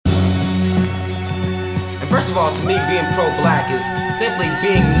First of all, to me, being pro-black is simply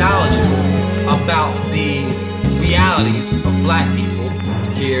being knowledgeable about the realities of black people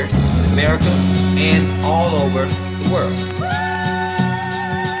here in America and all over the world.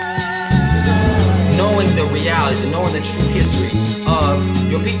 Just knowing the realities and knowing the true history of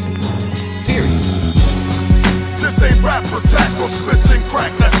your people. Period. This ain't rap attack or spitting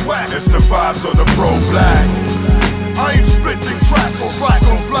crack, that's whack. It's the vibes of the pro-black. I ain't spitting crack or black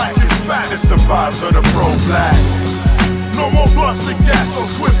on black, in fact, it's the vibes of the pro-black. No more busting gats or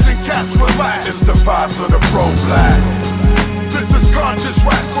twisting cats, relax. It's the vibes of the pro-black. This is conscious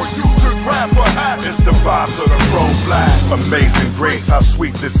rap for you to grab a hat. It's the vibes of the pro-black. Amazing grace, how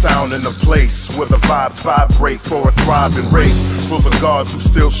sweet this sound in a place where the vibes vibrate for a thriving race. For the gods who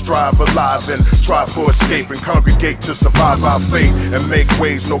still strive alive and try for escape and congregate to survive our fate and make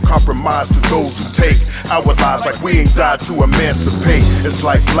ways, no compromise to those who take our lives like we ain't died to emancipate. It's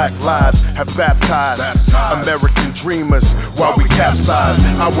like black lives have baptized American dreamers while we capsize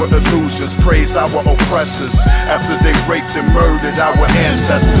our illusions, praise our oppressors after they raped and murdered our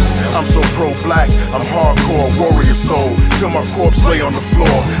ancestors. I'm so pro-black, I'm hardcore warrior soul. Till my corpse lay on the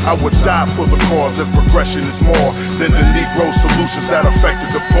floor, I would die for the cause if progression is more than the Negro solutions that affected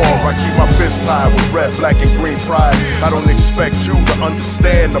the poor. I keep my fist tied with red, black, and green pride. I don't expect you to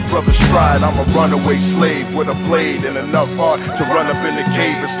understand the brother's stride. I'm a runaway slave with a blade and enough heart to run up in the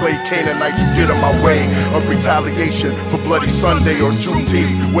cave and slay Canaanites who get in my way of retaliation for Bloody Sunday or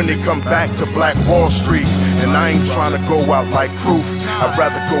Juneteenth when they come back to Black Wall Street. And I ain't trying to go out like proof. I'd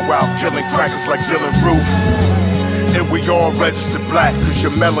rather go out killing crackers like Dylan Roof. And we all registered black, cause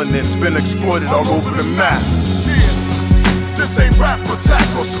your melanin's been exploited all over the map. This ain't rap attack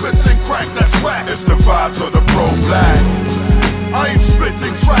or spitting crack, that's whack. It's the vibes of the pro-black. I ain't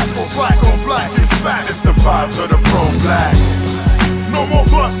spitting crack or black on black, in fact, it's the vibes of the pro-black. No more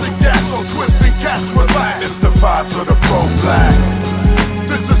busting gats or twisting cats, relax. It's the vibes of the pro-black.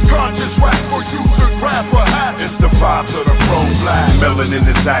 This is conscious rap for you to grab a hat. It's the vibes of the pro-black. Melanin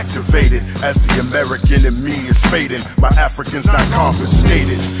is activated as the American in me is fading. My African's not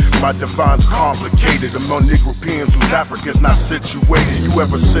confiscated. My divine's complicated among Negropeans whose African's not situated. You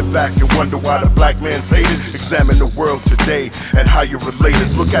ever sit back and wonder why the black man's hated? Examine the world today and how you're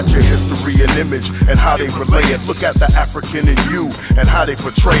related. Look at your history and image and how they relay it. Look at the African in you and how they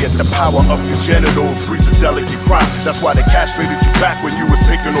portray it. The power of your genitals breeds a delicate crime. That's why they castrated you back when you was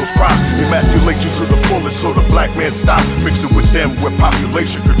picking those crops. Emasculate you to the fullest so the black man stop. Mix it with them with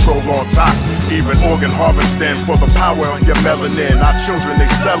population control on top. Even organ harvesting for the power of your melanin. Our children they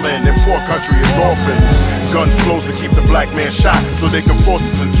selling in poor country as orphans. Guns flows to keep the black man shot so they can force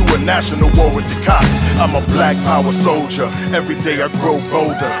us into a national war with the cops. I'm a black power soldier. Every day I grow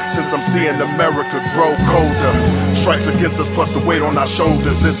bolder since I'm seeing America grow colder. Strikes against us plus the weight on our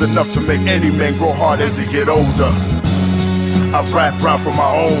shoulders is enough to make any man grow hard as he get older. I rap round for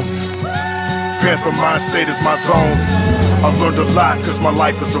my own. Panther mind state is my zone. I learned a lot cause my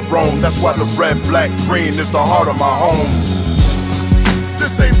life is a roam. That's why the red, black, green is the heart of my home.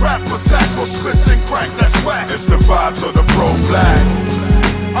 This ain't rap attack or spitting crack, that's whack. It's the vibes of the pro-black.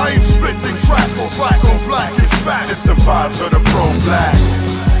 I ain't spitting crack or black on black, in fact, it's the vibes of the pro-black.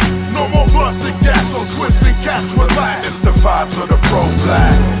 No more busting gats or twisting cats, relax. It's the vibes of the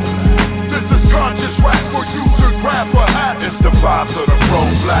pro-black. This is conscious rap for you to grab a hat. It's the vibes of the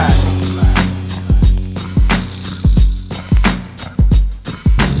pro-black.